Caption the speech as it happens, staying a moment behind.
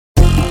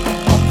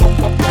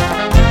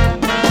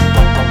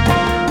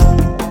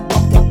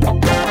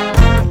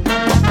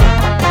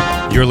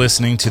You're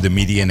listening to The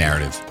Media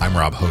Narrative. I'm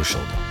Rob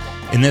Hochschild.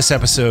 In this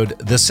episode,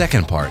 the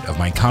second part of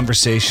my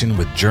conversation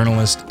with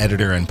journalist,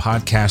 editor, and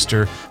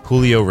podcaster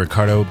Julio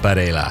Ricardo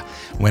Varela.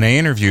 When I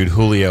interviewed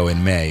Julio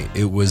in May,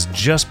 it was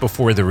just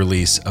before the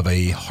release of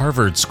a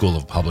Harvard School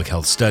of Public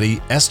Health study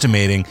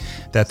estimating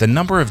that the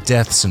number of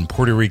deaths in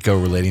Puerto Rico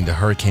relating to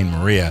Hurricane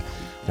Maria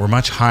were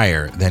much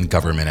higher than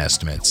government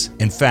estimates.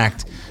 In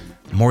fact,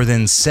 more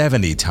than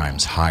 70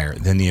 times higher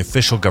than the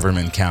official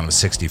government count of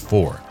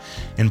 64.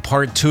 In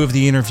part 2 of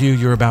the interview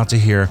you're about to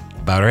hear,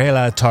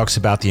 Varela talks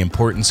about the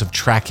importance of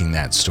tracking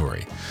that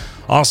story.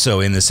 Also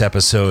in this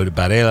episode,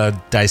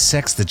 Varela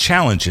dissects the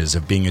challenges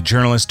of being a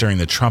journalist during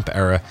the Trump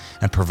era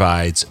and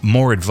provides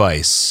more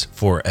advice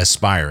for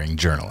aspiring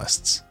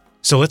journalists.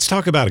 So let's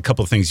talk about a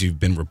couple of things you've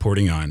been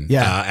reporting on.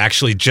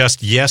 Actually,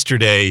 just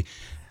yesterday,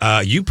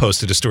 you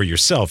posted a story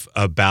yourself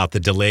about the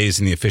delays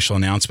in the official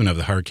announcement of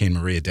the Hurricane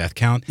Maria death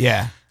count.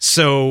 Yeah.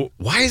 So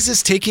why is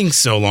this taking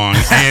so long?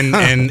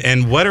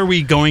 And what are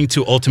we going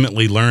to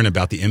ultimately learn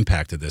about the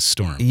impact of this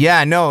storm?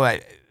 Yeah, no,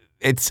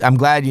 I'm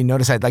glad you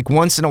noticed that. Like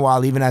once in a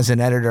while, even as an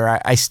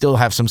editor, I still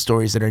have some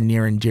stories that are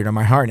near and dear to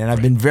my heart. And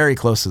I've been very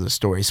close to the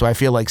story. So I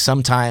feel like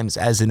sometimes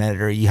as an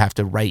editor, you have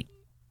to write.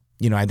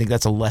 You know, I think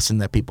that's a lesson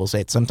that people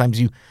say. Sometimes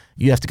you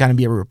have to kind of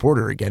be a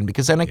reporter again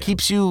because then it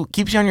keeps you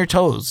on your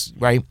toes,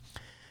 right?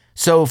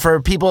 So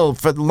for people,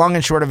 for the long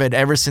and short of it,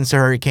 ever since the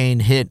hurricane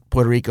hit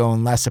Puerto Rico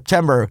in last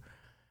September,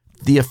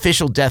 the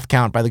official death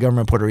count by the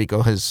government of Puerto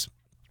Rico has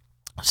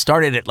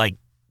started at like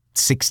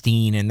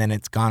 16 and then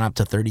it's gone up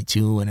to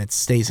 32 and it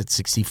stays at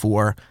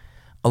 64.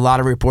 A lot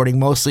of reporting,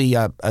 mostly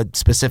a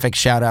specific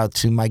shout out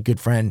to my good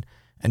friend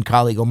and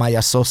colleague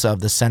Omaya Sosa of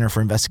the Center for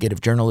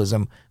Investigative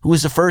Journalism, who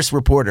was the first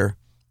reporter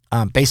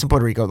based in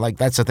Puerto Rico. Like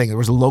that's the thing. There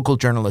was a local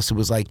journalist who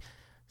was like,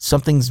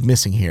 something's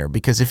missing here.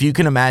 Because if you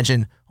can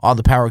imagine all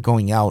the power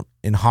going out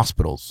in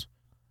hospitals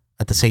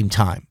at the same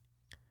time,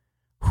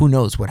 who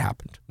knows what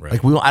happened?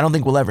 Right. Like I don't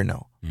think we'll ever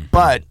know. Mm-hmm.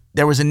 But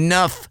there was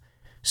enough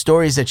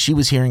stories that she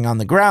was hearing on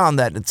the ground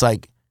that it's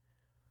like,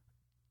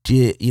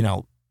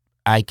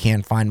 I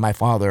can't find my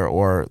father,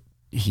 or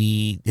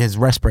his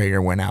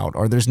respirator went out,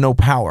 or there's no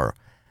power.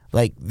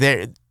 Like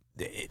there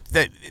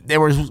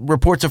was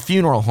reports of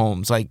funeral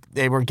homes, like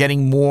they were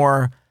getting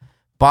more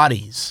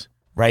bodies,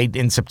 right,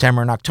 in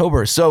September and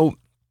October. So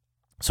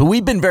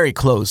we've been very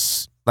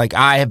close. Like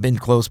I have been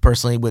close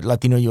personally with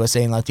Latino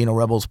USA and Latino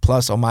Rebels,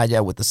 plus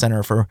Omaya with the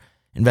Center for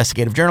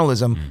Investigative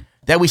Journalism,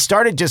 that we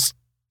started just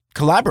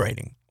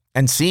collaborating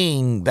and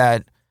seeing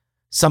that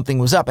something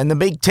was up. And the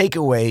big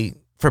takeaway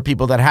for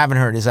people that haven't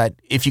heard is that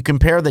if you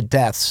compare the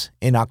deaths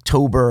in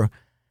October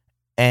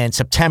and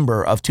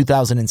September of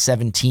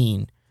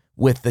 2017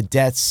 with the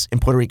deaths in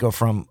Puerto Rico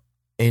from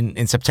in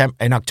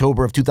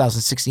October of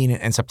 2016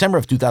 and September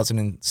of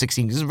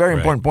 2016. This is a very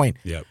important point.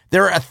 Yep.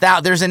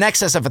 There's an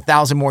excess of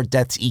 1,000 more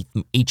deaths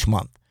each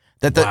month.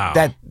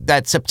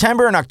 That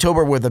September and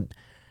October were the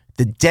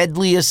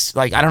deadliest.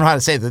 Like I don't know how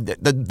to say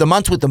it, the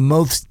months with the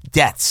most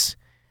deaths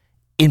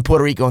in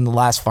Puerto Rico in the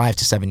last 5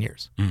 to 7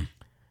 years.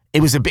 It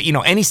was a bit.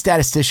 Any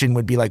statistician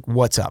would be like,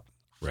 "What's up?"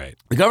 Right.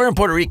 The government of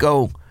Puerto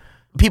Rico.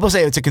 People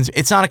say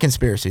it's not a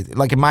conspiracy.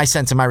 Like in my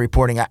sense, in my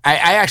reporting, I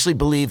actually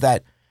believe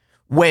that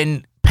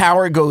when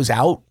power goes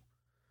out,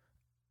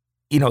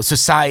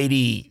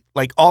 society,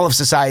 like all of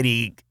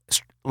society,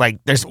 like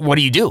what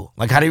do you do?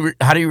 Like how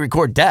do you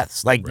record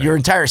deaths? Like your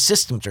entire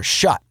systems are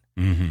shut.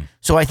 Mm-hmm.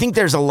 So I think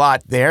there's a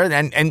lot there,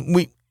 and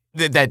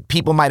that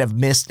people might have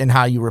missed in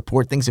how you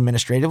report things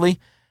administratively.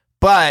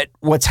 But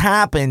what's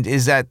happened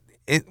is that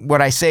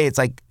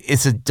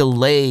it's a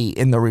delay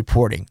in the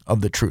reporting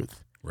of the truth.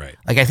 Right.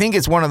 Like I think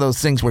it's one of those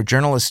things where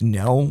journalists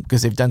know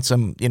because they've done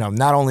some,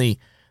 not only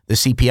the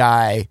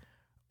CPI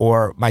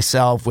or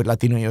myself with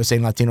Latino USA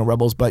and Latino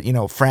Rebels, but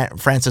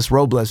Francis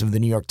Robles of the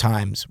New York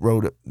Times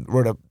wrote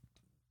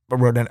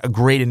a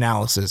great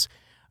analysis.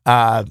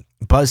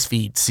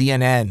 BuzzFeed,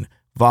 CNN,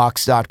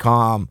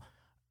 Vox.com,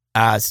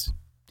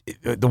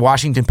 the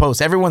Washington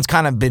Post. Everyone's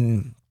kind of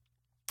been.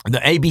 The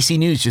ABC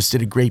News just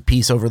did a great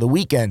piece over the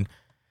weekend.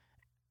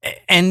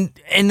 And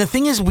the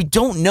thing is, we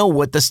don't know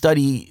what the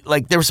study,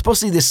 like there was supposed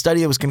to be this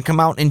study that was going to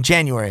come out in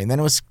January, and then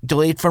it was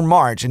delayed for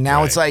March, and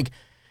now it's like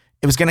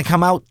it was going to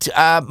come out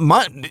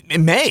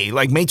in May,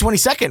 like May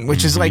 22nd,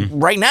 which is like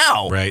right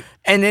now. Right.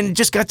 And then it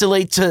just got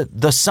delayed to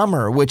the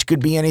summer, which could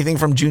be anything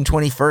from June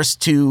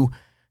 21st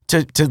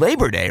to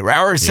Labor Day, right?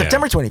 Or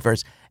September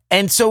 21st.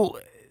 And so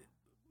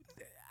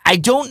I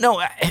don't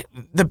know.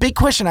 The big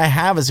question I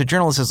have as a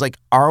journalist is like,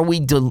 are we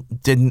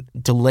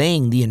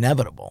delaying the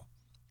inevitable?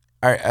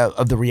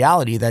 Of the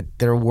reality that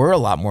there were a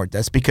lot more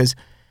deaths because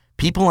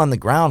people on the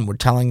ground were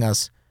telling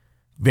us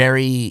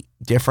very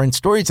different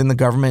stories than the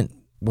government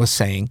was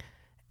saying.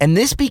 And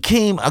this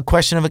became a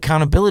question of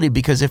accountability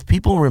because if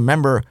people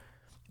remember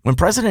when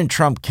President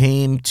Trump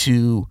came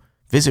to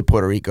visit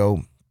Puerto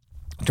Rico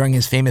during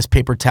his famous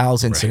paper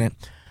towels incident,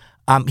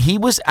 he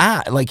was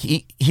at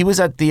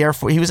the Air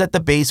Force, he was at the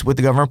base with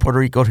the governor of Puerto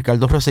Rico,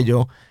 Ricardo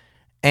Varela,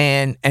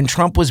 and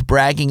Trump was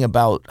bragging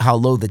about how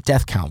low the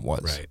death count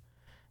was. Right.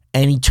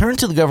 And he turned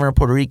to the governor of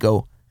Puerto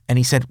Rico And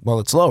he said, well,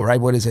 it's low,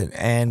 right? What is it?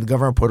 And the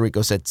governor of Puerto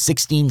Rico said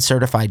 16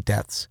 certified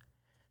deaths.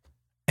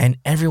 And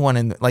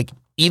everyone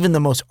even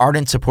the most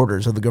ardent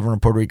supporters of the governor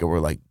of Puerto Rico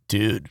were like,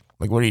 dude,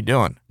 like, what are you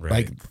doing? Right.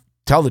 Like,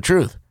 tell the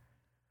truth.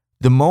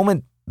 The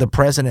moment the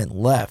president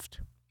left,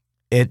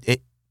 the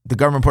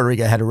government of Puerto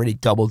Rico had already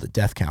doubled the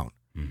death count.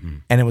 Mm-hmm.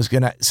 And it was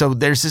so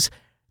there's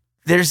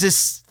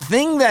this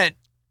thing that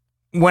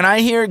when I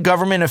hear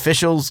government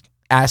officials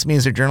ask me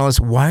as a journalist,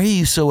 why are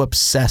you so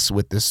obsessed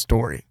with this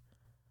story?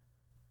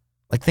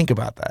 Like, think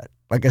about that.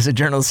 Like, as a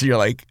journalist, you're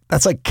like,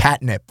 that's like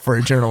catnip for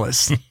a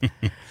journalist.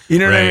 You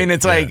know what I mean?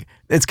 It's like,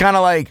 it's kind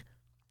of like,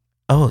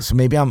 oh, so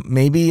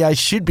maybe I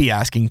should be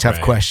asking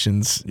tough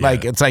questions. Yeah.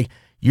 Like, it's like,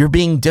 you're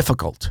being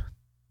difficult.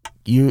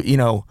 You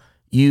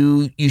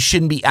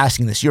shouldn't be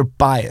asking this. You're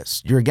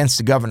biased. You're against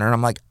the governor. And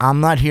I'm like, I'm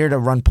not here to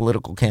run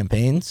political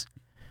campaigns.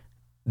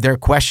 There are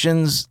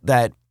questions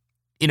that,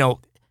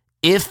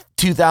 if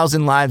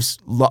 2,000 lives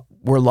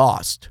were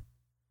lost,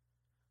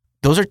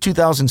 those are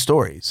 2,000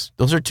 stories.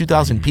 Those are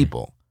 2,000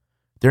 people.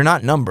 They're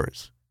not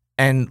numbers.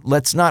 And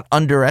let's not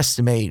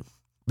underestimate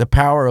the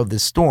power of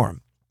this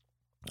storm.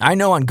 I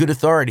know on good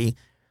authority,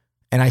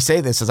 and I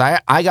say this as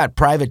I got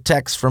private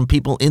texts from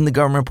people in the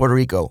government of Puerto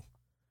Rico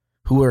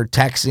who were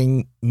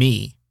texting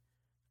me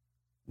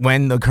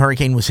when the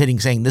hurricane was hitting,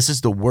 saying this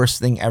is the worst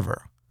thing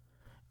ever.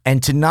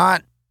 And to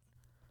not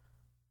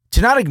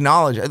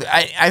acknowledge,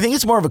 I think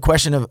it's more of a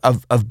question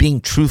of being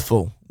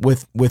truthful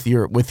with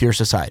your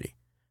society.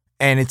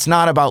 And it's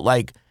not about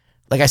like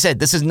I said,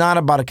 this is not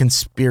about a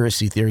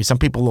conspiracy theory. Some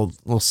people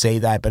will say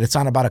that, but it's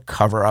not about a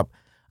cover up.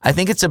 I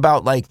think it's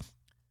about like,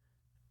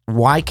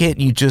 why can't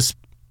you just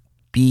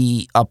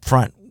be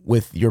upfront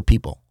with your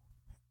people?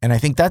 And I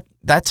think that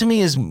to me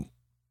is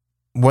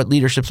what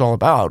leadership's all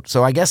about.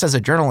 So I guess as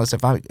a journalist,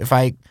 if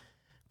I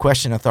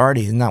question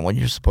authority, isn't that what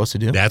you're supposed to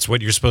do? That's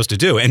what you're supposed to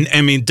do. And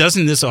I mean,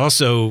 doesn't this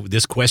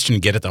question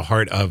get at the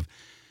heart of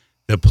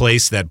the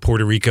place that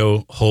Puerto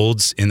Rico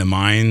holds in the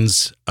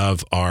minds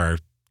of our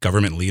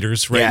government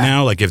leaders right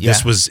now? Like if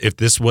this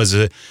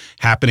was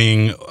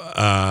happening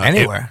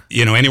anywhere,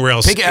 anywhere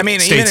else,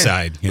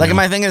 stateside.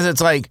 My thing is,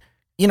 it's like,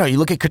 you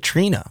look at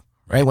Katrina,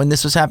 right? When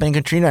this was happening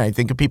in Katrina, I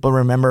think people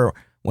remember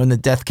when the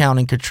death count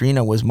in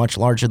Katrina was much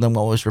larger than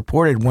what was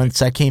reported. Once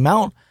that came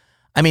out,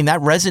 I mean, that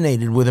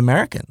resonated with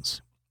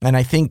Americans. And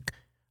I think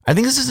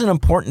this is an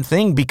important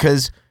thing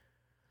because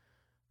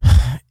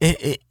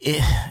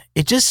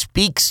it just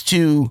speaks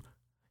to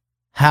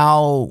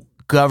how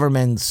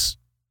governments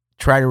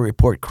try to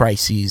report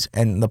crises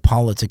and the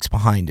politics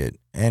behind it.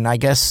 And I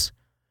guess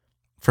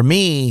for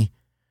me,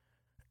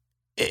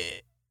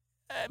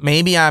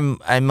 maybe I'm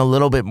a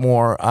little bit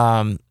more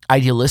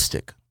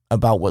idealistic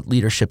about what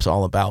leadership's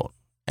all about.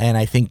 And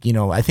I think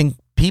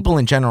people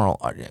in general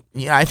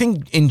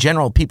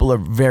people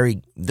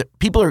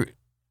are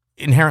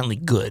inherently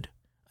good.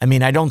 I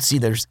mean, I don't see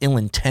there's ill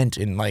intent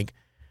in like,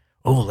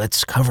 oh,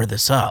 let's cover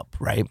this up,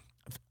 right?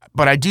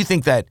 But I do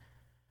think that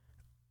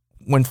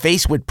when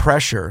faced with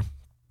pressure,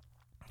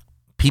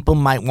 people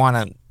might want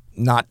to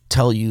not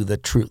tell you the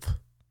truth,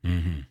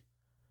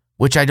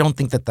 which I don't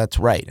think that that's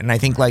right. And I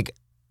think like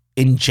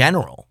in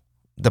general,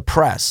 the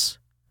press,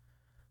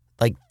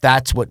 like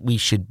that's what we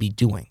should be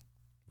doing,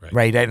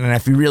 right? And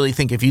if you really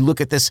think, if you look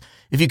at this,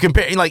 if you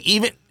compare, like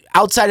even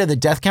outside of the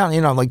death count,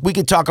 like we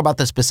could talk about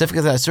the specifics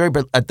of that story,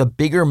 but at the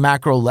bigger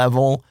macro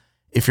level,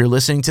 if you're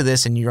listening to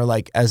this and you're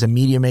like, as a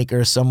media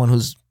maker, someone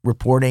who's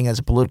reporting as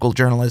a political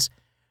journalist,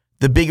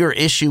 the bigger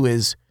issue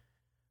is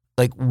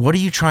like, what are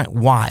you trying?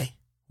 Why?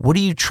 What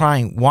are you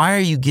trying? Why are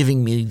you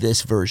giving me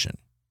this version?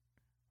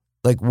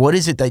 Like, what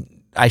is it that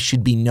I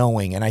should be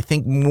knowing? And I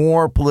think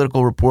more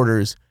political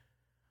reporters,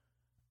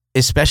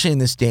 especially in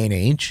this day and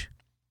age,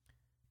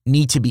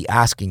 need to be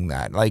asking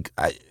that. Like,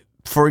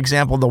 for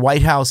example, the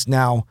White House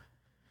now,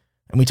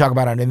 and we talk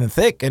about it in the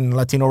thick and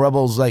Latino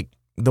Rebels, like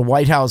the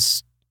White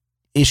House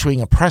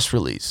issuing a press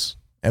release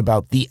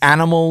about the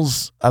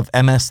animals of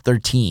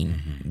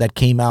MS-13 that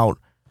came out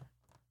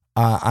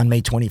on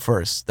May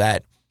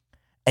 21st.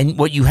 And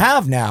what you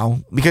have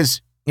now,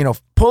 because,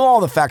 pull all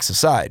the facts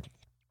aside,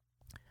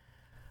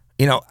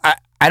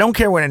 I don't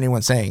care what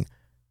anyone's saying.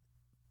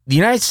 The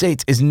United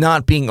States is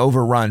not being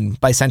overrun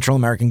by Central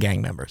American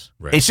gang members.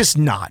 Right. It's just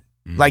not.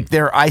 Like,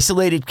 they're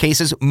isolated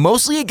cases,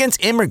 mostly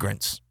against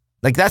immigrants.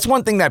 Like, that's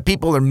one thing that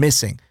people are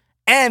missing.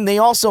 And they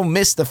also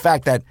miss the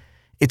fact that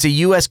it's a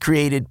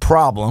U.S.-created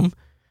problem,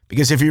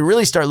 because if you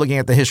really start looking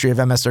at the history of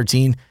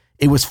MS-13,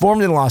 it was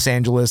formed in Los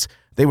Angeles.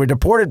 They were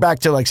deported back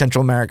to, like,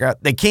 Central America.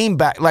 They came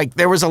back. Like,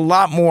 there was a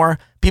lot more.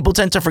 People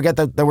tend to forget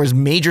that there was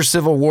major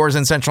civil wars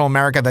in Central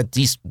America that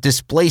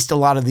displaced a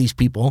lot of these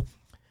people.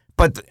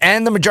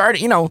 And the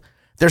majority,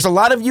 there's a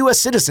lot of U.S.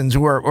 citizens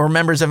who are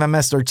members of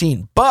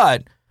MS-13.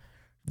 But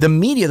the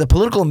media, the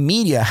political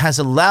media, has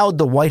allowed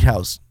the White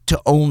House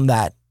to own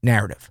that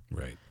narrative.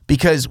 Right.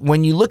 Because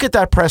when you look at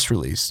that press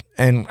release,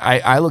 and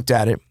I looked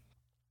at it,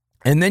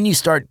 and then you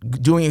start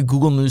doing a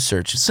Google News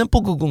search, a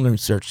simple Google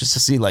News search, just to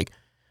see, like,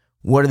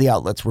 what are the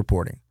outlets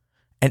reporting?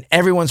 And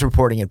everyone's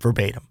reporting it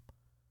verbatim.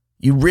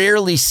 You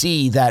rarely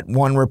see that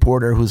one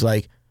reporter who's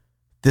like,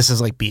 this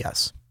is like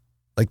BS.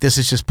 Like, this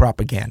is just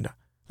propaganda.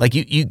 Like,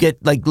 you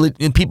get, like,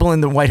 people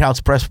in the White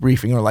House press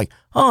briefing are like,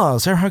 oh,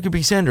 Sarah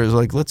Huckabee Sanders,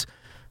 like,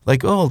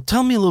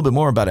 tell me a little bit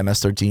more about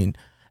MS-13.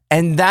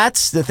 And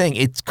that's the thing.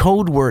 It's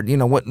code word. You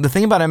know, what the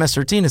thing about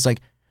MS-13 is, like,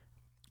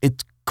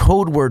 it's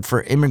code word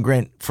for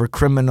immigrant, for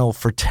criminal,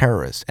 for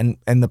terrorist. And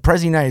the President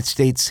of the United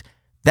States,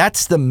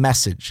 that's the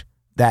message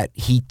that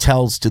he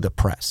tells to the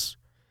press.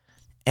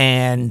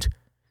 And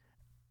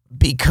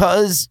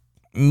because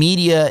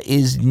media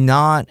is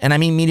not, and I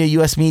mean media,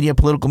 U.S. media,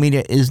 political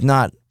media is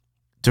not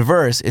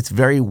diverse, it's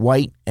very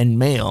white and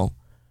male.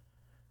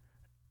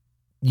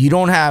 You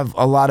don't have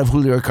a lot of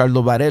Julio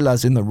Ricardo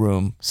Varelas in the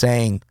room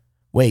saying,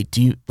 wait,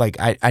 do you, like,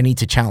 I need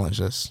to challenge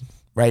this,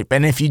 right?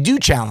 And if you do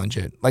challenge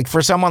it, like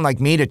for someone like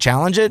me to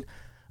challenge it,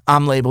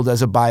 I'm labeled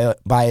as a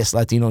biased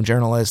Latino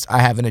journalist. I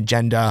have an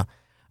agenda.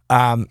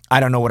 I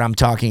don't know what I'm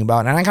talking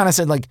about. And I kind of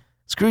said, like,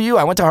 screw you,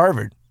 I went to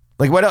Harvard.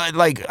 Like, what?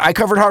 Like, I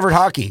covered Harvard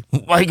hockey.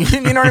 Like,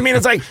 you know what I mean?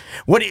 It's like,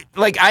 what?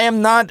 Like, I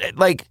am not,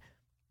 like,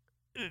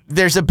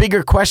 there's a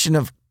bigger question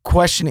of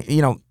questioning,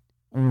 you know,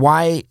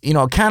 why, you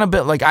know,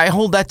 accountability. Like, I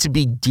hold that to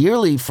be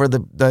dearly for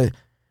the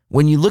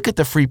when you look at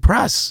the free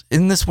press,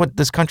 isn't this what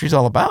this country's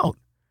all about?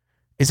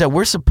 Is that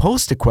we're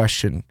supposed to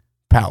question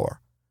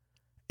power.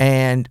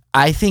 And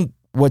I think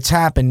what's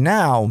happened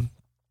now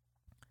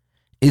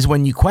is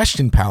when you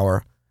question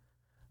power,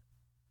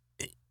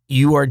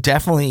 you are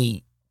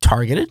definitely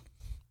targeted.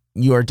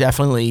 You are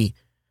definitely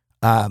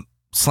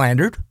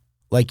slandered.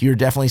 Like, you're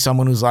definitely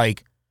someone who's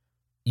like,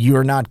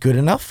 you're not good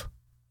enough.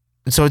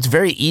 And so it's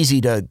very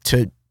easy to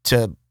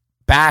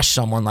bash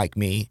someone like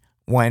me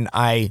when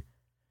I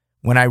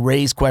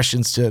raise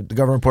questions to the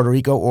government of Puerto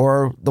Rico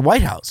or the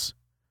White House.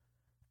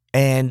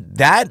 And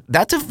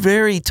that's a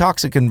very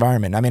toxic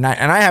environment. I mean,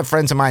 I have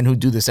friends of mine who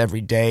do this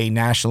every day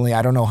nationally.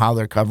 I don't know how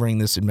they're covering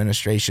this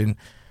administration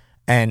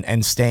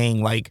and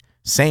staying, like,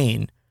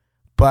 sane,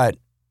 but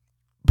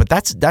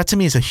that to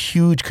me is a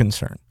huge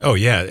concern. Oh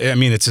yeah, I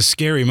mean, it's a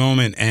scary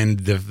moment, and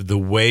the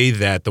way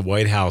that the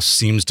White House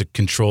seems to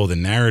control the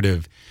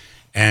narrative,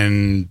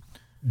 and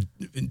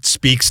it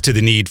speaks to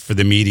the need for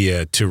the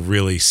media to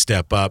really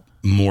step up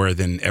more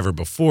than ever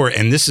before.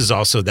 And this is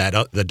also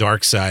the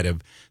dark side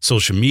of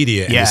social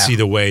media, and to see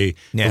the way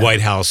the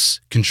White House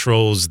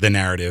controls the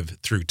narrative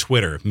through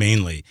Twitter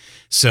mainly.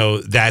 So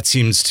that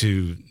seems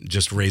to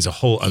just raise a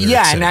whole other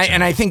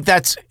and I think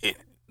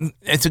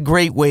it's a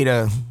great way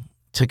to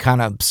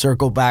kind of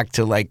circle back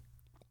to, like,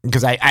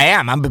 because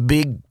I'm a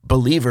big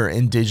believer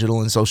in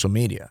digital and social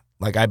media.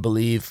 Like, I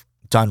believe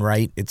done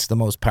right, it's the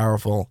most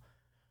powerful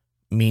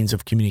means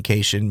of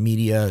communication,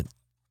 media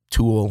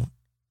tool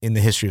in the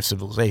history of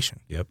civilization.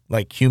 Yep.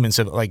 Like,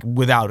 like,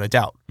 without a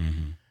doubt.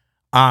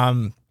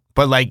 Mm-hmm.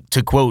 But, like,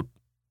 to quote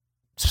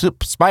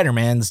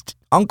Spider-Man's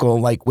uncle,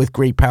 like, with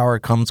great power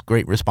comes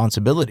great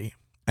responsibility.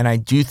 And I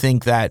do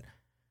think that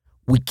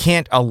we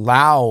can't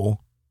allow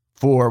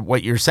for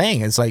what you're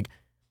saying. It's like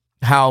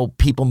how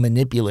people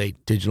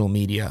manipulate digital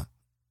media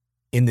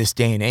in this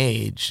day and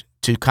age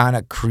to kind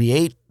of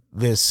create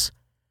this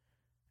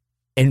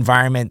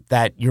environment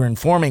that you're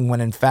informing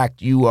when in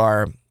fact you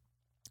are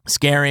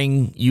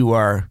scaring, you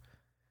are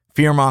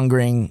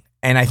fear-mongering.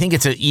 And I think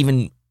it's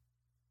even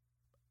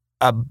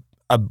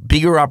a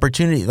bigger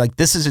opportunity. Like,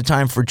 this is a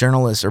time for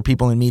journalists or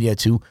people in media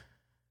to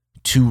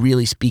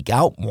really speak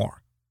out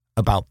more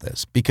about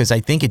this, because I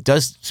think it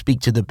does speak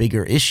to the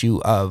bigger issue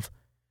of,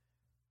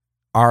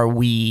 are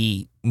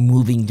we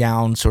moving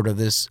down sort of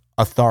this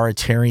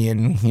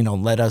authoritarian, you know,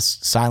 let us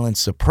silence,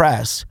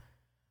 suppress?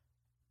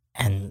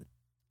 And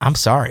I'm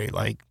sorry,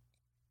 like,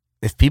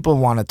 if people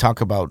want to talk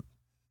about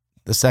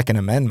the Second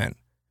Amendment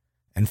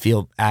and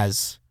feel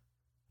as,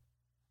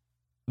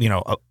 you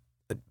know,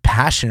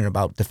 passionate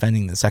about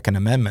defending the Second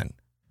Amendment,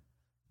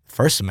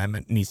 First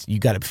Amendment you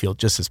got to feel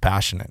just as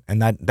passionate.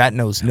 And that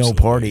knows no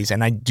parties.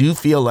 And I do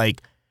feel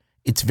like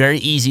it's very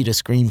easy to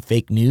scream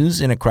fake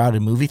news in a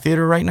crowded movie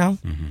theater right now.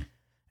 Mm-hmm.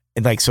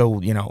 And, like, so,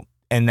 you know,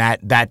 and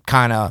that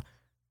kind of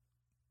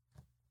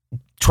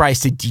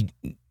tries to,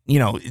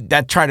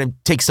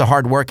 takes the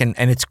hard work, and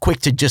it's quick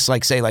to just,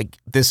 like, say, like,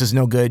 this is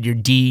no good. You're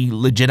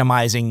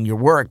delegitimizing your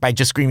work by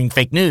just screaming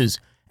fake news.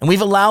 And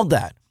we've allowed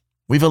that.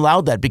 We've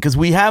allowed that because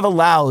we have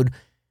allowed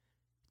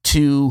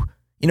to,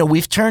 you know,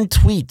 we've turned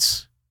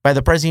tweets by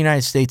the President of the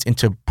United States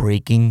into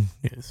breaking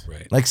news.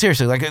 Right. Like,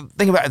 seriously, like,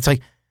 think about it. It's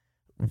like,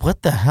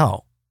 what the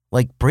hell?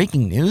 Like,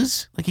 breaking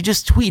news? Like, you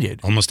just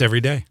tweeted. Almost every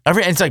day. And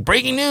it's like,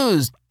 breaking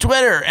news,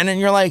 Twitter. And then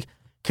you're like,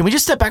 can we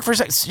just step back for a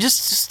second? Just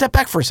step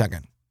back for a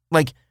second.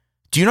 Like,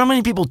 do you know how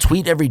many people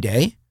tweet every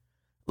day?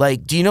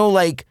 Like, do you know,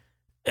 like,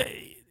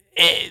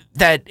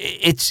 that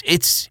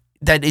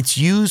it's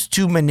used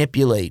to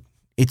manipulate.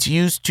 It's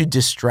used to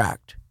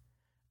distract.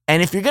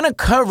 And if you're going to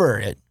cover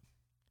it,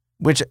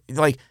 which,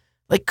 like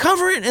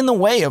cover it in the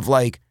way of,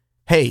 like,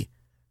 hey,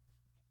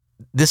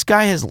 this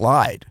guy has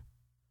lied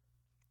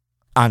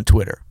on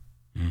Twitter.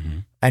 Mm-hmm.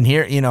 And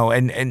here, you know,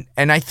 and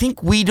I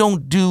think we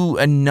don't do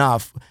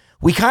enough.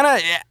 We kind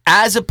of,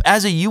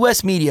 as a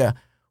U.S. media,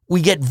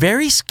 we get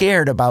very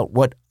scared about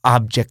what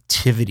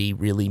objectivity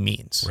really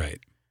means. Right.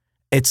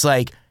 it's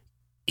like,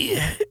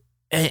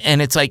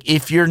 and it's like,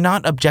 if you're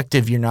not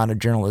objective, you're not a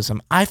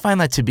journalism. I find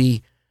that to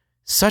be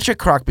such a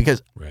crock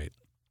because right.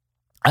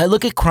 I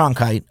look at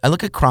Cronkite,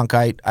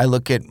 I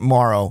look at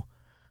Morrow,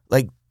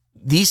 like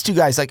these two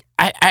guys, like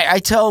I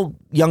tell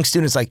young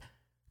students, like,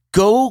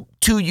 go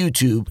to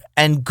YouTube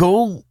and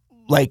go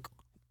like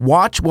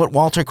watch what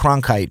Walter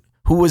Cronkite,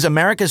 who was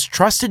America's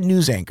trusted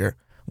news anchor,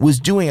 was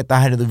doing at the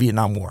height of the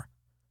Vietnam War.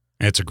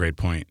 That's a great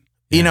point.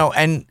 Yeah. You know,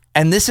 and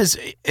this is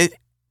it,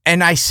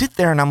 and I sit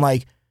there and I'm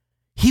like,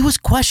 he was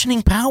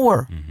questioning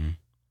power,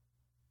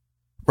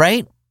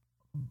 right?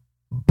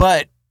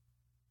 But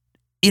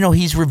you know,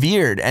 he's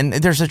revered, and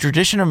there's a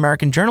tradition of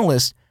American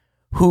journalists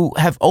who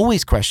have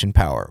always questioned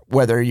power,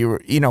 whether you're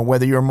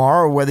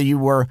Morrow or whether you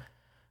were,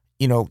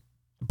 you know,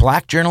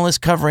 black journalists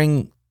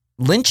covering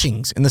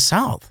lynchings in the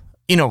South.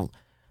 You know,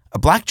 a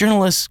black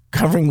journalist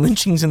covering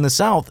lynchings in the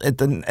South at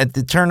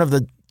the turn of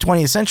the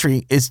 20th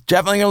century is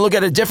definitely going to look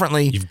at it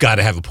differently. You've got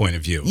to have a point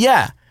of view.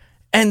 Yeah.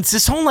 And it's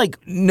this whole like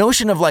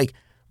notion of like,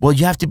 well,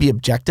 you have to be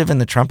objective in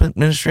the Trump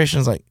administration.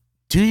 Is like,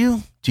 do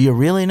you? Do you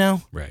really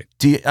know? Right.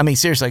 I mean,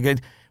 seriously, like,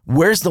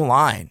 where's the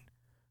line?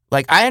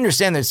 Like, I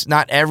understand that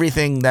not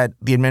everything that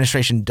the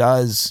administration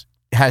does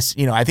has,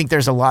 you know, I think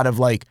there's a lot of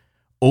like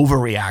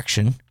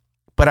overreaction,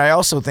 but I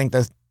also think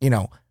that, you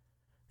know,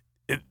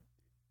 the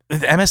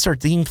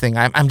MS-13 thing,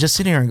 I'm just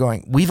sitting here and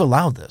going, we've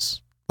allowed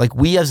this. Like,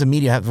 we as a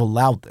media have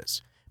allowed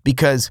this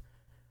because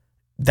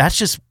that's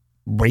just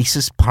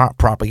racist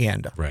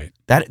propaganda. Right.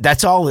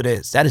 That's all it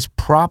is. That is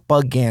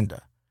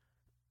propaganda.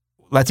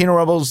 Latino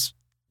Rebels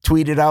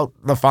tweeted out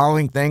the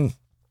following thing.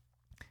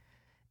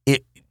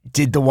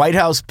 Did the White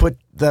House put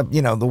the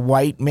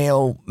white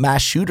male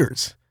mass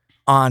shooters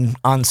on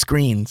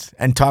screens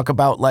and talk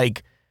about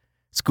like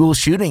school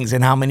shootings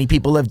and how many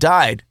people have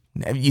died?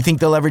 You think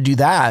they'll ever do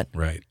that?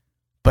 Right.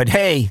 But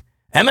hey,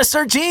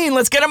 MS-13,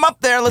 let's get them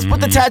up there. Let's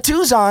put the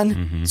tattoos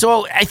on.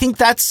 So I think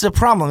that's the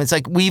problem. It's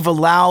like we've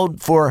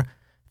allowed for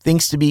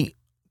things to be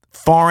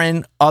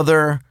foreign,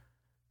 other,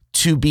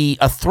 to be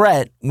a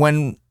threat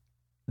when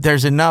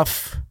there's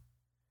enough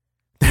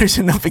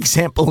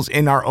examples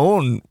in our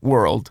own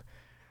world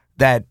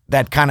that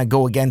kind of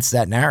go against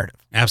that narrative.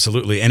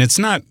 Absolutely. And it's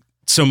not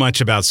so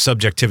much about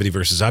subjectivity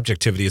versus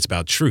objectivity. It's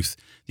about truth.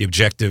 The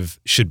objective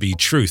should be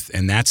truth.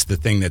 And that's the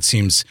thing that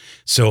seems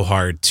so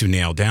hard to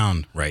nail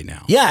down right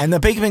now. Yeah. And the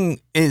big thing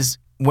is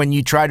when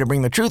you try to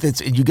bring the truth,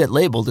 you get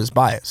labeled as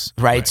bias,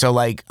 right? So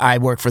like I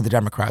work for the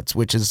Democrats,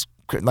 which is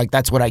like,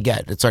 that's what I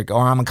get. It's like, oh,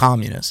 I'm a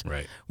communist.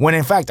 Right. When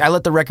in fact, I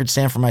let the record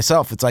stand for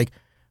myself. It's like,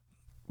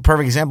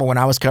 perfect example, when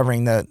I was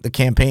covering the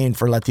campaign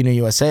for Latino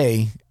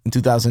USA in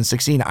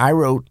 2016, I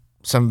wrote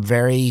some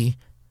very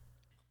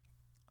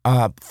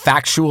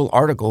factual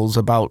articles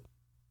about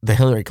the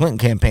Hillary Clinton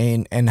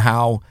campaign and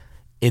how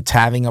it's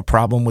having a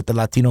problem with the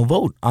Latino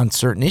vote on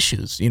certain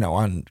issues, you know,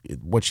 on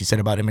what she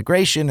said about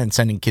immigration and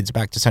sending kids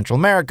back to Central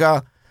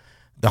America,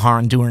 the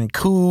Honduran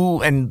coup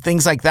and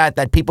things like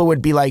that people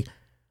would be like,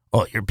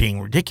 oh, you're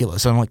being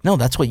ridiculous. And I'm like, no,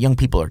 that's what young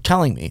people are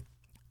telling me.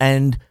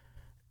 And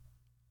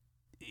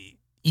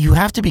you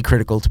have to be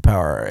critical to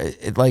power.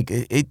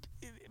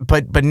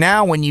 But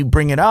now when you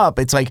bring it up,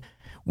 it's like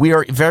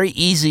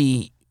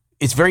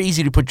it's very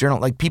easy to put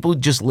like people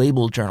just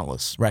label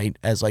journalists, right?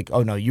 As like,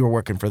 oh no, you're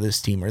working for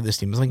this team or this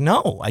team. It's like,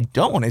 no, I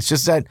don't. It's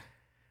just that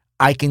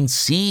I can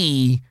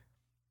see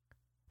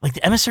like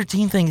the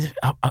MS-13 thing,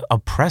 a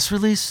press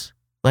release,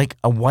 like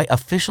a white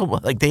official,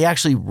 like they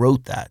actually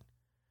wrote that.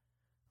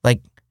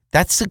 Like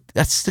that's the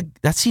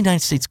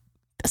United States.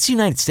 That's the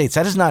United States.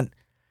 That is not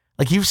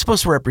like you're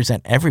supposed to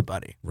represent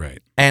everybody. Right.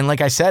 And like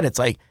I said, it's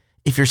like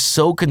if you're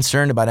so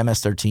concerned about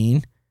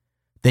MS-13,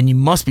 then you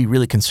must be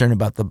really concerned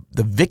about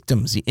the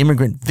victims, the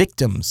immigrant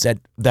victims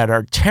that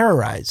are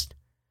terrorized.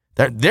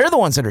 They're the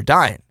ones that are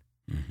dying.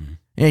 You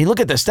know, you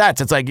look at the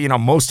stats, it's like, you know,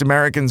 most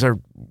Americans are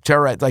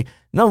terrorized. Like,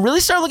 no, really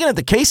start looking at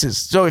the cases.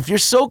 So if you're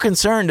so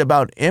concerned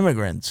about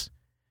immigrants,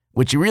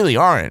 which you really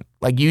aren't,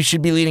 like you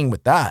should be leading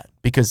with that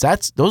because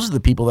those are the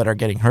people that are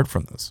getting hurt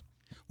from this.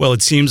 Well,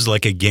 it seems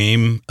like a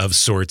game of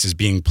sorts is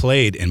being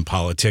played in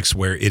politics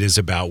where it is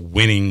about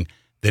winning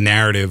the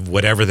narrative,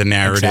 whatever the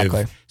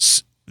narrative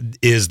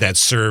is that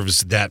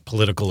serves that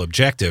political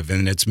objective.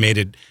 And it's made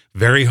it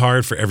very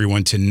hard for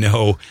everyone to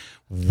know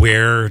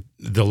where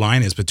the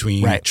line is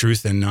between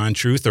truth and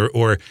non-truth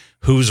or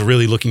who's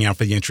really looking out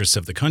for the interests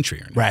of the country.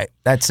 Or not. Right.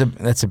 That's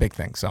a big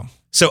thing.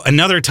 So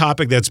another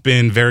topic that's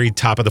been very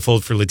top of the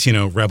fold for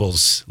Latino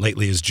rebels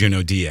lately is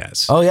Junot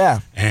Diaz. Oh, yeah.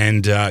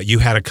 And you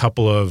had a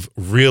couple of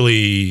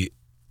really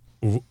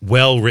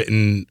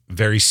well-written,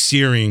 very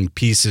searing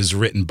pieces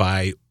written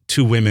by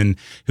two women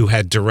who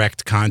had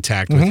direct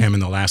contact with him in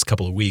the last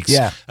couple of weeks.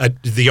 Yeah.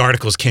 The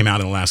articles came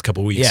out in the last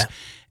couple of weeks. Yeah.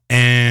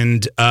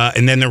 And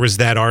then there was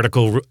that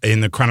article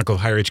in the Chronicle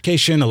of Higher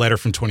Education, a letter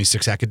from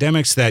 26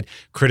 academics that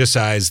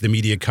criticized the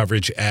media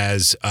coverage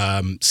as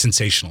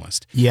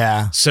sensationalist.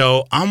 Yeah.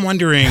 So I'm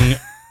wondering,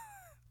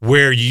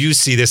 where you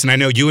see this, and I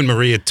know you and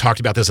Maria talked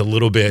about this a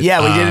little bit.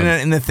 Yeah, we did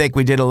it in the thick.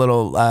 We did a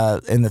little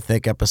in the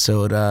thick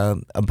episode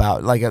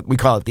about we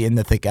call it the in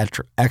the thick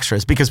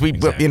extras because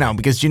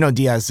because Junot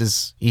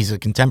Diaz he's a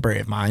contemporary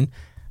of mine,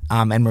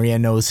 and Maria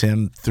knows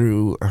him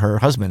through her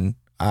husband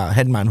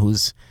Hedman,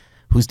 who's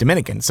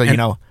Dominican. So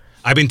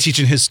I've been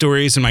teaching his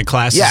stories in my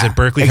classes at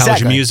Berkeley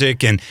College of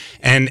Music, and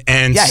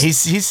yeah,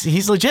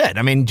 he's legit.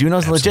 I mean,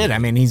 Junot's legit. I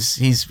mean,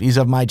 he's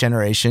of my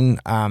generation.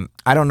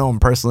 I don't know him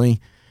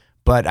personally.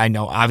 But I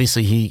know,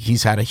 obviously,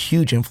 he's had a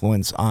huge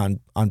influence on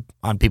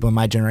people in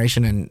my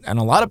generation and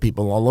a lot of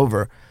people all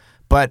over.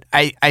 But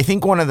I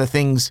think one of the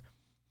things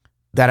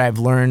that I've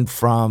learned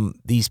from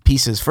these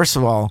pieces, first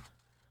of all,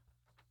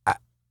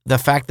 the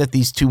fact that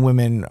these two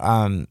women,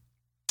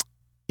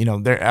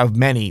 there of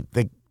many,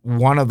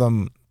 one of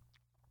them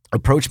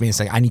approached me and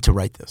said, I need to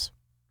write this.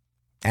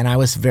 And I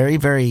was very,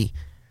 very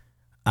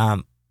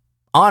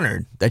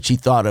honored that she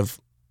thought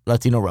of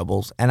Latino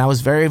Rebels. And I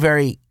was very,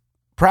 very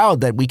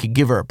proud that we could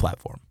give her a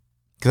platform,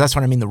 because that's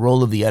what I mean. The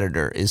role of the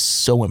editor is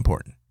so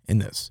important in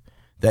this,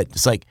 that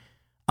it's like,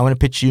 I want to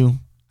pitch you.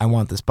 I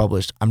want this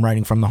published. I'm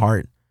writing from the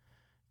heart,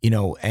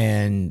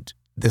 and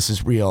this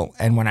is real.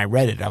 And when I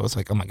read it, I was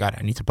like, oh my God,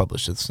 I need to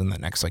publish this in the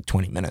next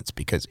 20 minutes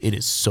because it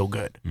is so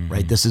good,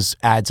 right? This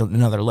adds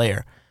another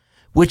layer,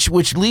 which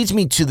leads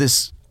me to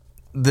this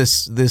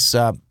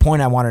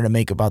point I wanted to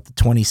make about the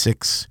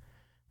 26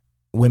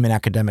 women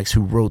academics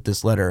who wrote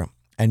this letter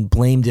and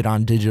blamed it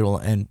on digital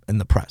and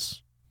the press.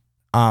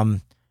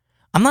 I'm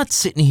not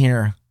sitting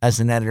here as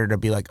an editor to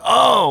be like,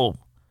 oh,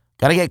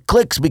 got to get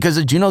clicks because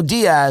of Junot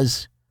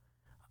Diaz.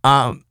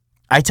 I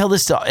tell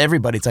this to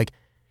everybody. It's like,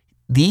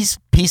 these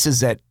pieces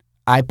that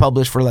I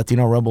published for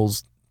Latino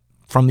Rebels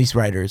from these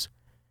writers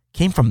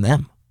came from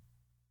them.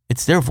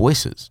 It's their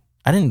voices.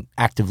 I didn't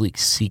actively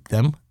seek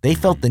them. They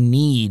felt the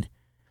need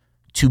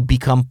to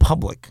become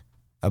public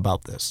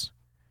about this.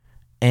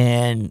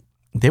 And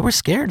they were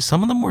scared.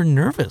 Some of them were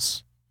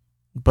nervous.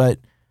 But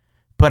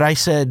I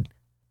said,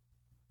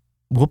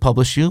 we'll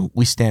publish you.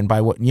 We stand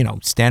by what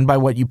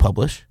you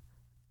publish.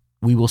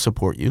 We will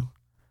support you.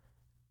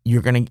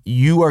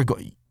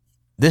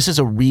 This is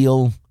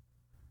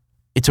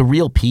it's a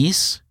real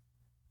piece.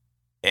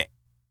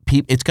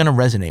 It's going to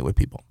resonate with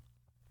people.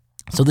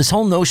 So this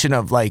whole notion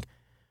of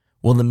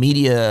the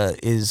media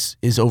is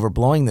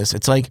overblowing this.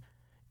 It's like,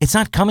 it's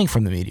not coming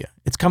from the media.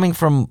 It's coming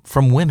from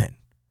women.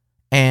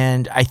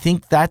 And I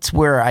think that's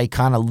where I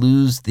kind of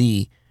lose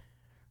the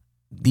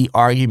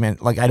argument.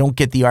 I don't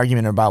get the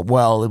argument about,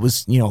 well, it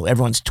was,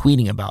 everyone's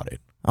tweeting about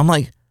it. I'm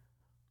like,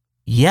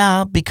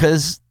 yeah,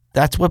 because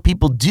that's what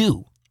people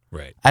do.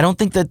 Right. I don't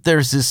think that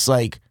there's this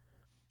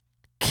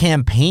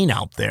campaign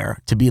out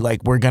there to be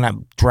like, we're going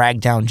to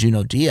drag down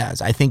Junot Diaz.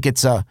 I think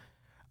the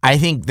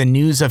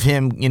news of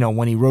him,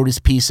 when he wrote his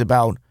piece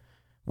about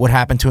what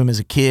happened to him as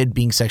a kid,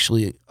 being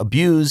sexually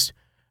abused,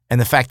 and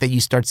the fact that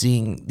you start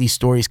seeing these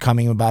stories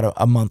coming about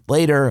a month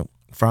later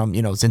from,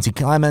 Zinzi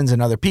Clemens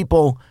and other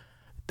people,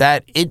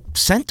 that it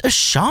sent a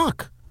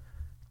shock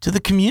to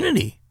the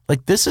community.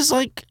 This is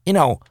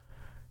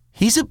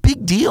he's a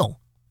big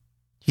deal.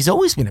 He's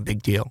always been a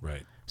big deal.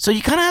 Right. So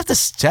you kind of have to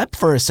step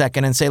for a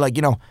second and say,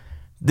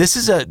 this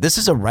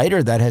is a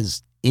writer that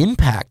has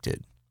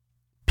impacted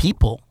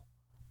people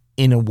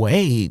in a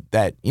way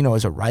that,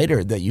 as a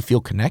writer that you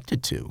feel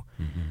connected to.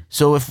 Mm-hmm.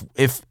 So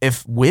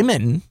if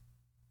women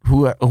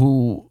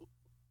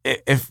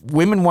if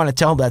women want to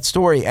tell that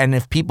story, and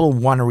if people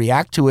want to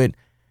react to it,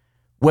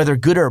 whether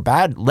good or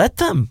bad, let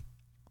them.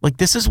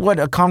 This is what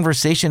a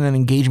conversation and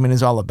engagement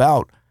is all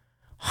about.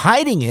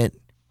 Hiding it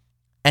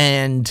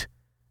and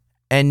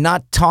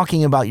not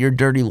talking about your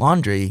dirty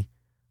laundry,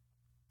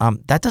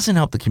 that doesn't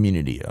help the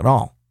community at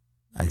all.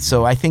 Mm-hmm.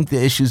 So I think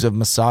the issues of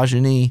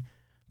misogyny,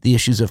 the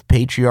issues of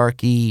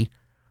patriarchy,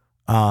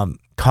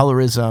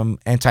 colorism,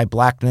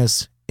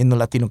 anti-blackness in the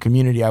Latino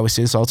community, I always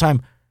say this all the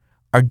time,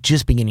 are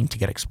just beginning to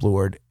get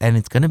explored, and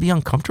it's going to be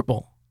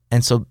uncomfortable.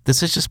 And so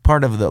this is just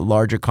part of the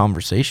larger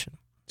conversation.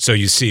 So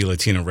you see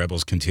Latino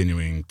Rebels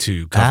continuing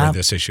to cover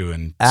this issue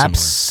and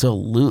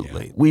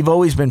absolutely. Yeah. We've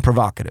always been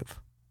provocative,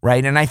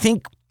 right? And I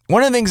think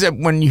one of the things that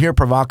when you hear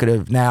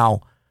provocative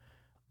now,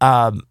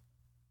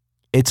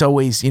 it's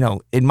always,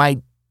 it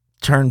might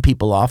turn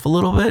people off a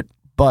little bit,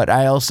 but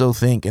I also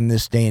think in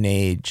this day and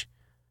age,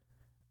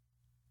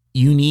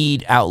 you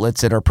need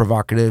outlets that are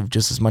provocative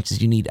just as much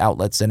as you need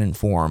outlets that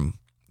inform,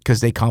 because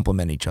they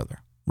complement each other,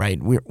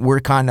 right? We're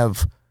kind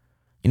of,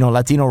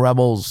 Latino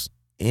Rebels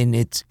in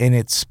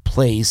its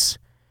place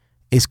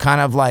is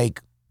kind of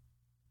like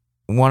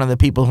one of the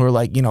people who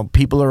are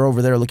people are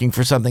over there looking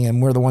for something,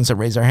 and we're the ones that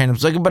raise our hand.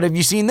 It's like, but have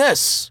you seen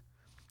this?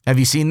 Have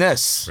you seen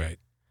this? Right.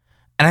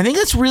 And I think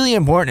that's really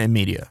important in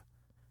media,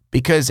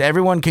 because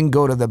everyone can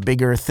go to the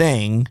bigger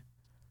thing.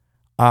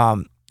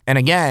 And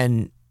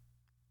again,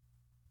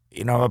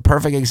 a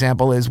perfect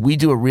example is we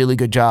do a really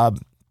good job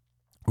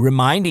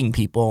reminding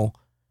people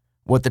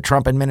what the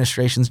Trump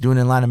administration's doing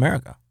in Latin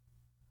America,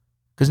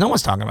 because no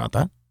one's talking about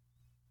that.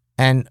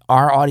 And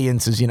our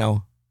audience is,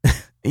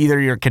 either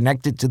you're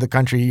connected to the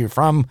country you're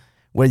from,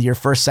 whether you're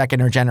first,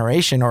 second, or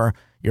generation, or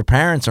your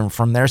parents are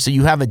from there. So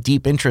you have a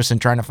deep interest in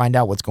trying to find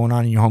out what's going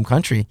on in your home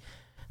country.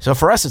 So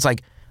for us, it's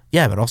like,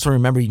 yeah, but also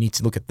remember you need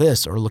to look at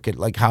this, or look at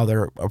like how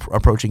they're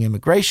approaching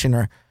immigration,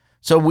 or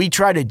so we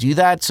try to do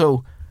that.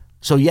 So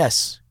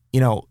yes,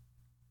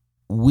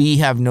 we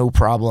have no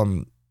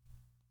problem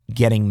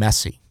getting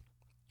messy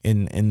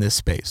in this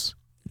space.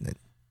 I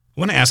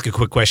want to ask a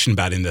quick question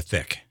about In the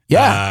Thick.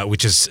 Yeah.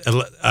 Which is,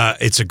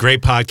 it's a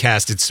great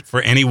podcast. It's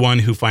for anyone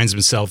who finds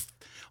himself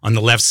on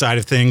the left side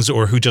of things,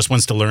 or who just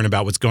wants to learn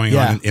about what's going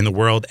on in the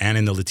world and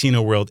in the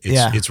Latino world.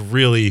 It's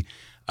really,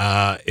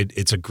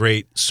 it's a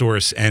great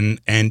source, and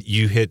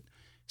you hit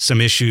some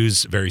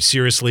issues very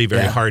seriously,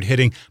 very hard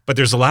hitting, but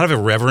there's a lot of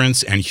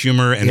irreverence and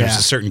humor, and there's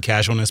a certain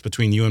casualness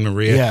between you and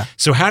Maria. Yeah.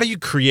 So how do you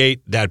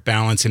create that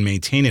balance and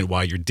maintain it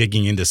while you're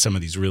digging into some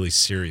of these really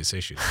serious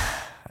issues?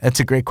 That's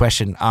a great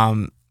question.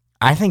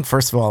 I think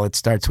first of all, it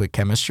starts with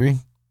chemistry.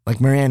 Like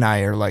Maria and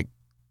I are like,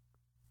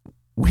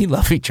 we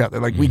love each other.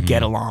 Like we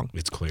get along.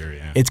 It's clear,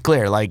 yeah. It's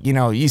clear. Like,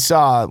 you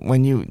saw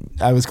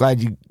I was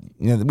glad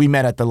we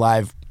met at the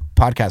live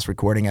podcast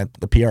recording at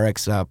the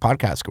PRX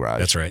podcast garage.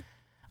 That's right.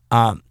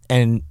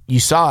 And you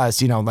saw us,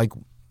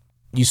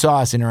 you saw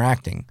us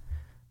interacting.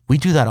 We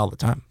do that all the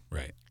time.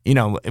 Right.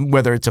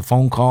 Whether it's a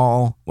phone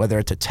call, whether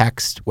it's a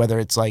text, whether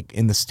it's like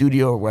in the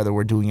studio, or whether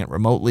we're doing it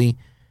remotely.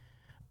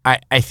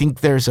 I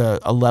think there's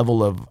a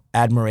level of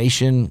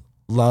admiration,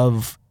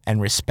 love, and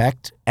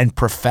respect, and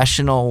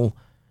professional,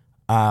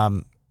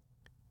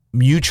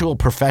 mutual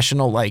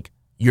professional, like,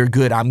 you're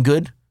good, I'm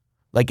good.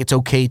 Like, it's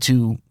okay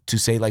to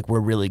say, like, we're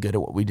really good at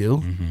what we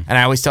do. And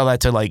I always tell that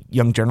to, like,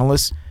 young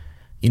journalists.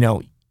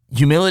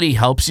 Humility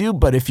helps you,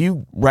 but if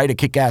you write a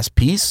kick-ass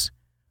piece,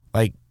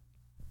 like,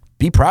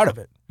 be proud of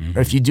it.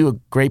 Or if you do a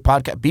great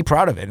podcast, be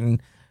proud of it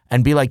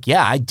and be like,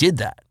 yeah, I did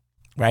that,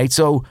 right?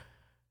 So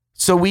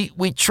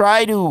we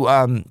try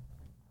to,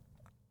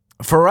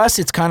 for us,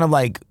 it's kind of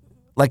like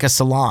a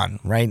salon,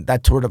 right?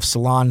 That sort of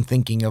salon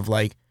thinking of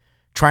like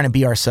trying to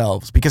be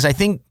ourselves. Because I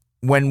think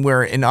when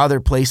we're in other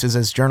places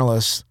as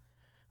journalists,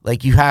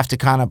 like you have to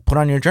kind of put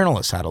on your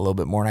journalist hat a little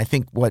bit more. And I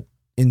think what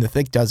In the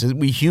Thick does is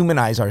we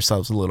humanize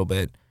ourselves a little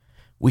bit.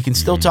 We can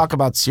still talk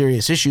about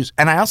serious issues.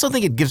 And I also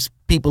think it gives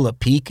people a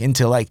peek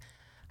into like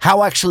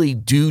how actually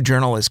do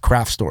journalists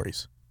craft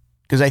stories.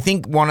 Because I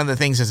think one of the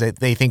things is that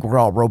they think we're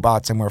all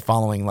robots and we're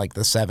following like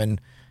the 7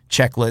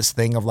 checklist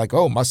thing of like,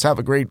 oh, must have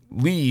a great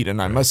lead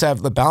and I must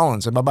have the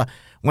balance and blah, blah.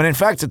 When in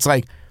fact, it's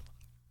like,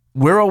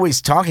 we're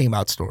always talking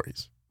about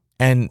stories.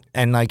 And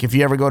like, if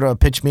you ever go to a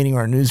pitch meeting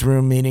or a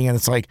newsroom meeting and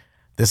it's like,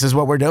 this is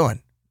what we're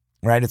doing,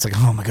 right? It's like,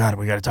 oh my God,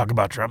 we got to talk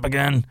about Trump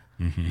again.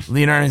 And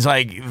it's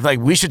like,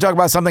 we should talk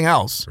about something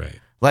else. Right.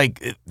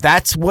 Like,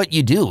 that's what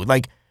you do.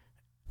 Like,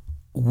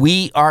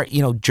 we are,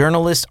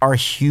 journalists are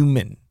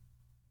human.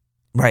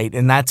 Right.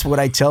 And that's what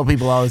I tell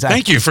people all the time.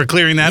 Thank you for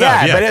clearing that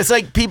up. Yeah, but it's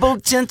like people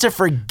tend to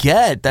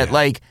forget that,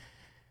 like,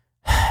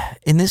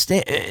 in this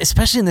day,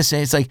 especially in this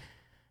day, it's like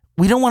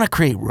we don't want to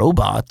create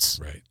robots.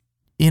 Right.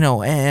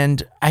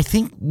 And I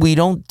think we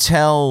don't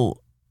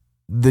tell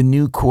the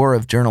new core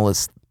of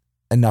journalists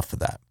enough of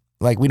that.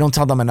 Like, we don't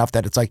tell them enough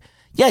that it's like,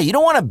 yeah, you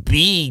don't want to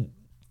be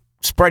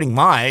spreading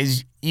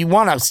lies. You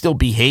want to still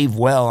behave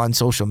well on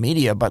social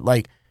media. But,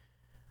 like,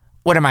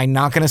 what am I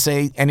not going to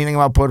say anything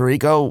about Puerto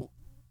Rico?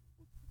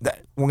 That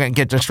we're going to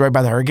get destroyed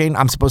by the hurricane?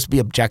 I'm supposed to be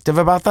objective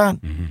about that?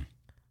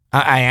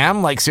 I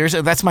am? Like,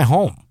 seriously? That's my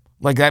home.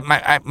 Like,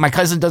 my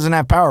cousin doesn't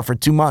have power for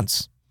 2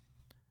 months.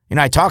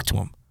 I talked to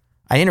him.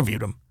 I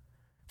interviewed him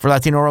for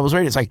Latino Rebels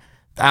Radio. It's like,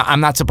 I'm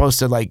not supposed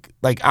to,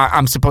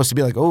 I'm supposed to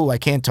be like, oh, I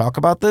can't talk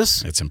about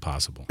this? It's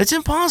impossible. It's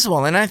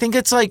impossible. And I think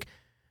it's like,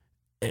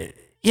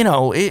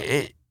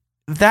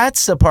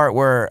 that's the part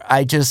where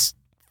I just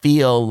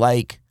feel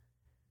like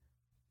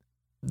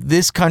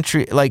this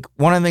country, like,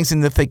 one of the things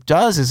In the Thick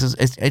does is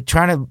it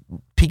trying to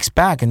peeks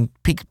back and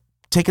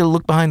take a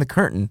look behind the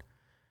curtain.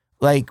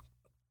 Like,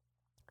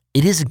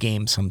 it is a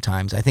game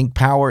sometimes. I think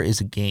power is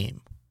a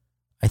game.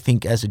 I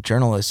think as a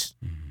journalist,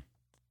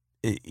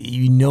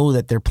 you know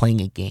that they're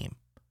playing a game.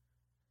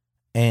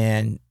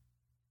 And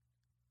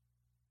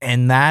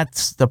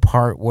that's the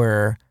part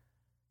where,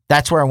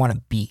 that's where I want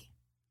to be.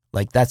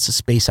 Like, that's the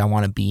space I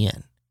want to be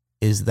in,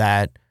 is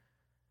that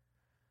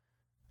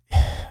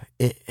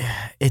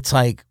it's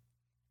like,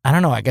 I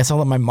don't know, I guess I'll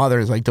let my mother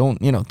is like, don't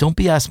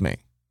BS me.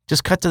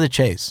 Just cut to the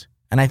chase.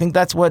 And I think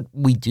that's what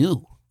we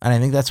do. And I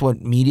think that's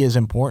what media is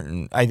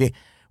important. I think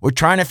we're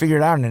trying to figure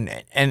it out. And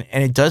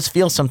it does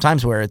feel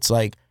sometimes where it's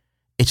like,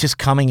 it's just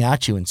coming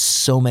at you in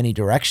so many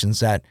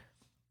directions that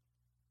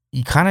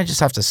you kind of just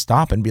have to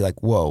stop and be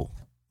like, whoa,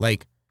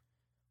 like,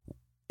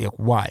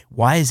 why?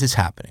 Why is this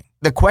happening?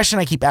 The question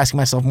I keep asking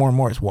myself more and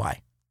more is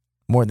why?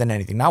 More than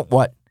anything. Not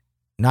what,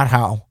 not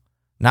how,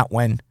 not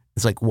when.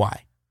 It's like,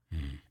 why?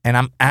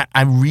 And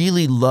I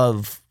really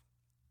love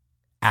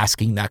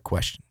asking that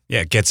question.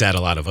 Yeah, it gets at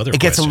a lot of other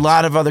questions. It gets a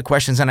lot of other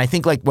questions. And I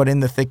think like what In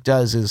the Thick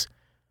does is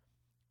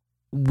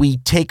we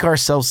take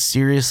ourselves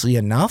seriously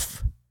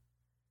enough,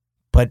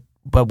 but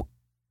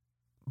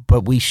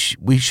we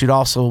should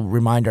also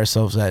remind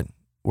ourselves that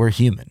we're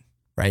human,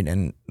 right?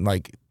 And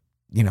like,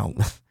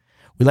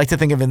 we like to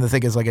think of it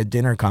as like a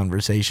dinner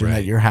conversation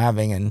that you're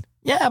having, and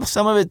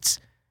some of it's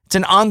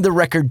an on the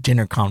record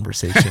dinner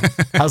conversation.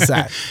 How's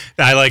that?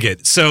 I like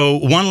it. So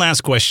one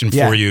last question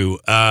for you.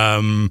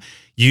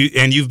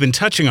 You've been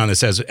touching on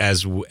this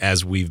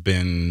as we've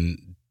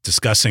been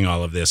discussing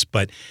all of this,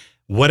 but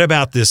what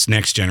about this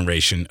next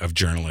generation of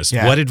journalists?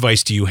 What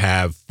advice do you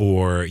have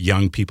for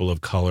young people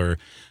of color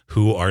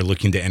who are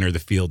looking to enter the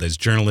field as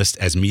journalists,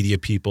 as media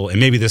people?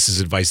 And maybe this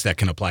is advice that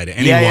can apply to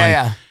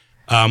anyone.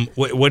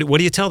 What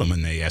do you tell them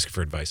when they ask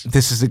for advice?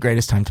 This is the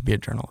greatest time to be a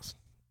journalist,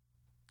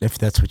 if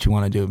that's what you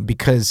want to do.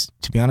 Because,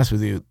 to be honest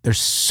with you, there's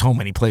so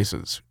many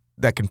places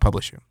that can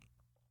publish you.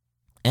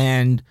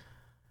 And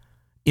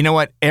you know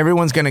what?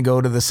 Everyone's going to go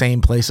to the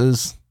same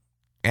places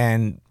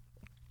and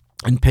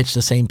pitch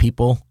the same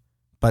people.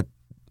 But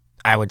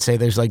I would say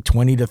there's like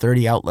 20 to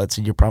 30 outlets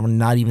that you're probably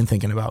not even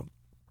thinking about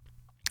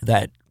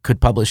that could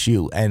publish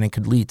you, and it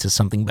could lead to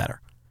something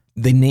better.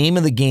 The name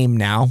of the game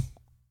now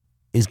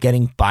is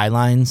getting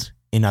bylines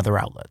in other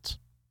outlets.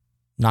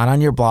 Not on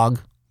your blog.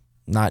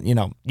 Not,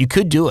 you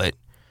could do it.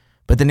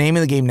 But the name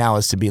of the game now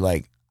is to be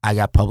like, I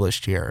got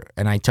published here.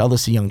 And I tell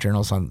this to young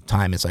journalists all the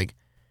time. It's like,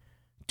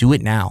 do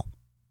it now.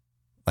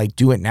 Like,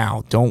 do it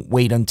now. Don't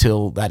wait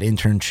until that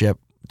internship.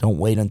 Don't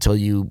wait until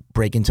you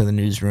break into the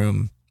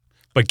newsroom.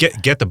 But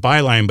get the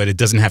byline, but it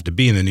doesn't have to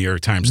be in the New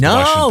York Times. No, the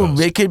Washington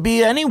Post. It could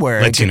be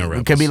anywhere. Latino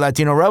Rebels. It could be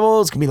Latino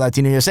Rebels. It could be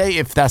Latino USA.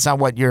 If that's not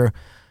what you're,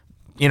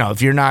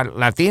 if you're not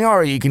Latino,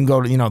 or you can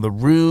go to, the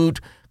Root,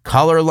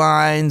 Color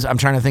Lines. I'm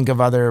trying to think of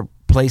other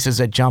places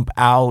that jump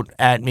out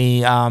at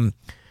me.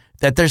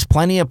 That there's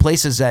plenty of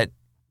places that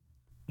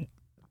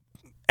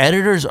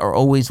editors are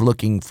always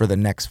looking for the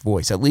next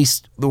voice. At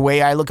least the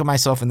way I look at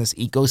myself in this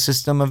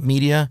ecosystem of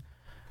media,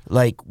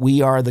 like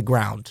we are the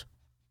ground.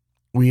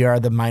 We are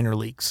the minor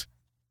leagues.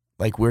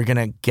 Like, we're going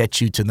to get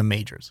you to the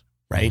majors,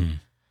 right? Mm-hmm.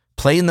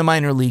 Play in the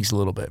minor leagues a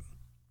little bit,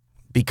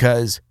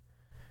 because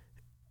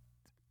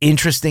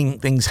interesting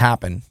things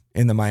happen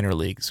in the minor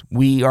leagues.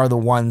 We are the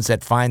ones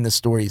that find the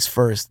stories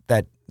first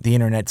that the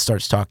internet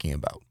starts talking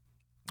about,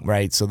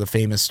 right? So the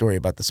famous story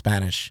about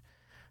the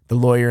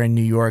lawyer in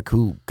New York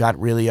who got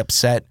really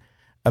upset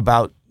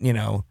about,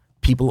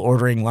 people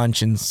ordering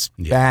lunch in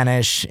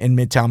Spanish in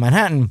Midtown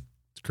Manhattan.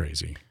 It's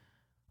crazy.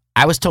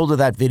 I was told of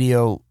that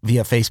video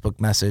via Facebook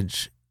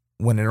message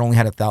when it only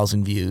had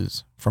 1,000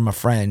 views from a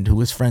friend who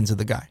was friends of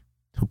the guy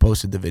who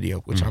posted the video,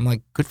 which I'm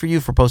like, good for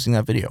you for posting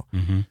that video.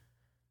 Mm-hmm.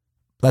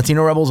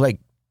 Latino Rebels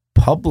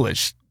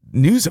published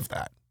news of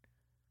that.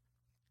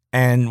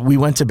 And we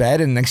went to bed,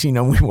 and next thing you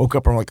know, we woke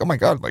up and we're like, oh my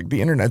God,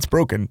 the internet's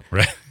broken.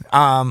 Right.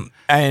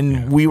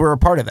 We were a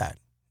part of that.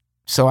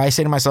 So I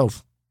say to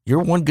myself, you're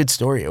one good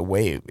story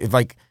away. If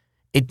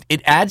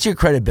it adds your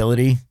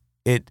credibility.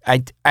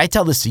 I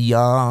tell this to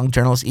young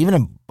journalists, even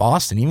in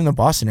Boston, even the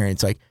Boston area,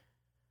 it's like,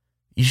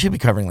 you should be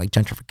covering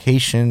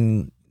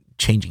gentrification,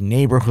 changing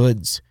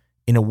neighborhoods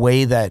in a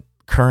way that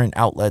current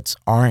outlets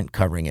aren't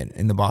covering it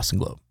in the Boston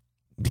Globe.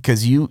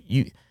 Because you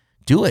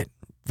do it,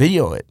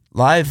 video it,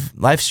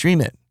 live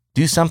stream it,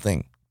 do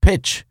something,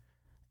 pitch,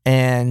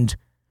 and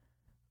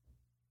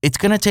it's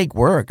going to take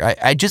work.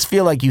 I just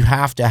feel like you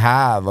have to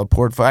have a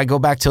portfolio. I go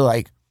back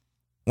to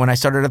when I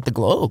started at the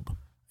Globe.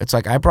 It's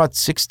like I brought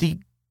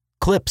 60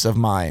 clips of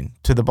mine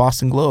to the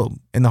Boston Globe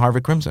in the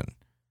Harvard Crimson.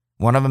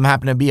 One of them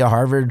happened to be a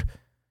Harvard.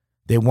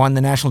 They won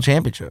the national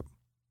championship.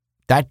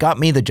 That got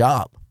me the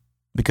job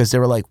because they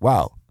were like,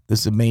 wow,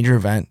 this is a major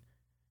event.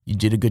 You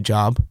did a good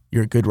job.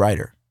 You're a good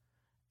writer.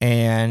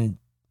 And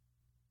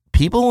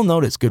people will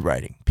notice good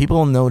writing. People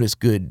will notice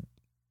good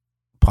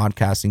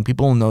podcasting.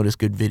 People will notice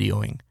good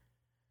videoing.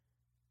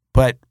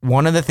 But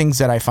one of the things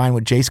that I find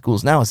with J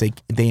schools now is they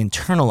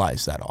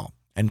internalize that all,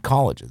 and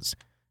colleges.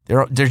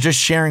 They're just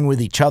sharing with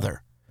each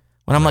other.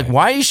 When I'm like,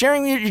 why are you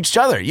sharing with each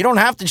other? You don't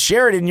have to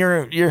share it in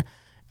your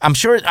I'm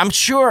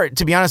sure,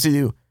 to be honest with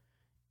you,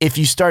 if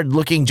you start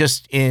looking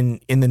just in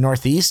the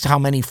Northeast, how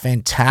many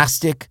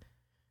fantastic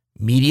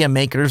media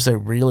makers there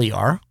really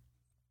are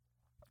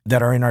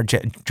that are in our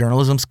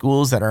journalism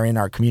schools, that are in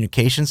our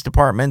communications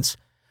departments,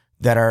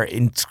 that are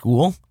in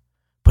school,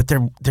 but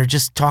they're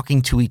just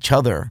talking to each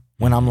other.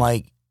 When I'm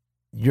like,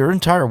 your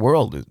entire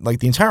world,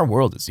 the entire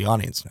world is the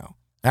audience now.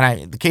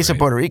 And the case of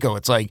Puerto Rico,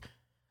 it's I'm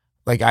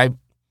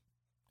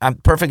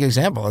perfect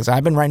example is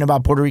I've been writing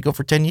about Puerto Rico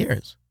for 10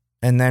 years.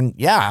 And then,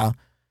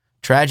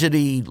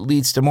 tragedy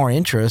leads to more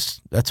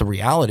interest. That's a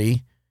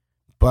reality.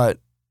 But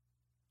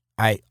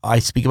I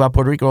speak about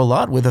Puerto Rico a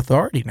lot with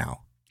authority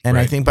now. And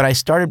I think, but I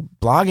started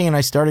blogging and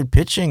I started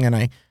pitching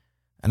and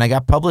I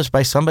got published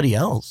by somebody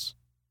else.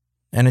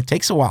 And it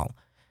takes a while.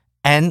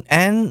 And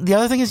the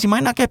other thing is you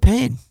might not get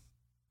paid.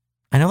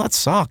 I know that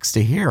sucks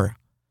to hear.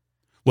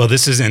 Well,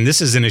 this is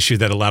an issue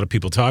that a lot of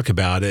people talk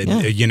about.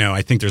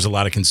 I think there's a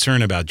lot of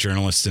concern about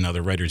journalists and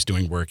other writers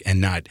doing work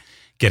and not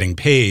getting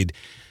paid.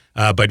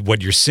 But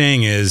what you're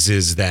saying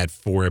is that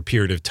for a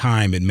period of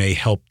time, it may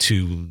help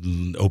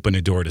to open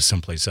a door to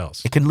someplace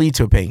else. It could lead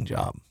to a paying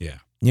job. Yeah.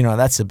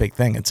 That's the big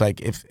thing. It's like,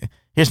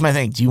 here's my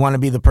thing. Do you want to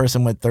be the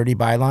person with 30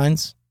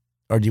 bylines?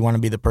 or do you want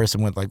to be the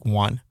person with like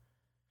 1?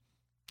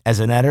 As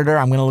an editor,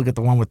 I'm going to look at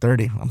the one with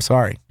 30. I'm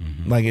sorry.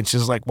 Like, it's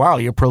just like, wow,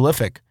 you're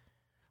prolific.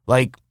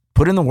 Like,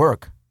 put in the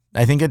work.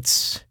 I think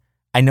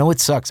I know it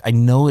sucks. I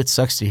know it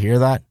sucks to hear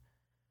that.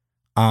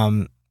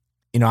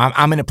 You know,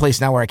 I'm in a place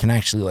now where I can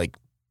actually like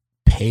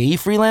pay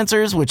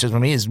freelancers, which is for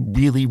me is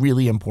really,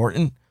 really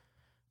important.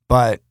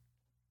 But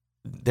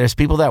there's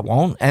people that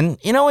won't. And,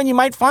 you know, and you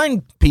might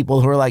find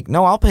people who are like,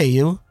 no, I'll pay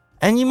you.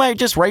 And you might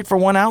just write for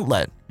one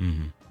outlet.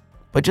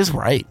 But just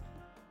write.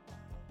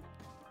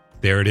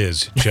 There it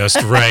is.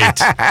 Just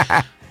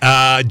right.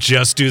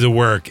 Just do the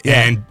work.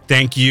 Yeah. And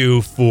thank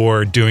you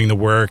for doing the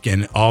work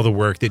and all the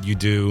work that you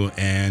do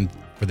and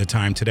for the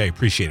time today.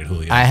 Appreciate it,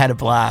 Julio. I had a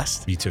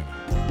blast. Me too.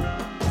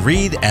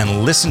 Read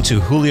and listen to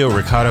Julio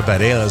Ricardo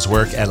Varela's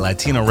work at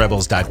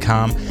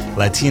LatinoRebels.com,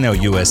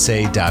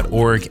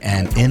 LatinoUSA.org,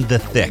 and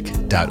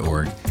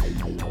InTheThick.org.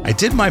 I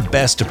did my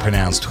best to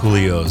pronounce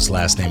Julio's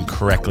last name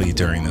correctly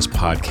during this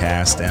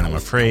podcast, and I'm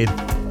afraid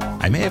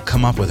I may have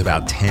come up with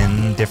about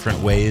 10 different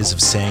ways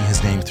of saying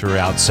his name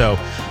throughout, so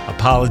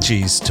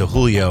apologies to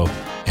Julio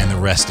and the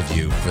rest of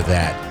you for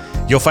that.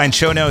 You'll find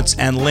show notes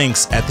and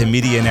links at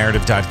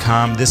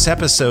themedianarrative.com. This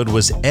episode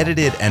was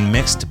edited and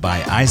mixed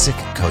by Isaac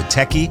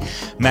Kotecki.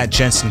 Matt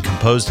Jensen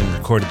composed and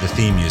recorded the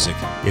theme music.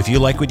 If you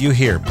like what you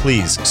hear,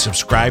 please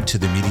subscribe to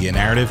The Media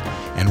Narrative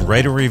and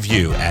write a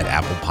review at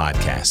Apple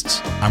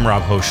Podcasts. I'm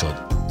Rob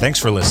Hochschild. Thanks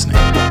for listening.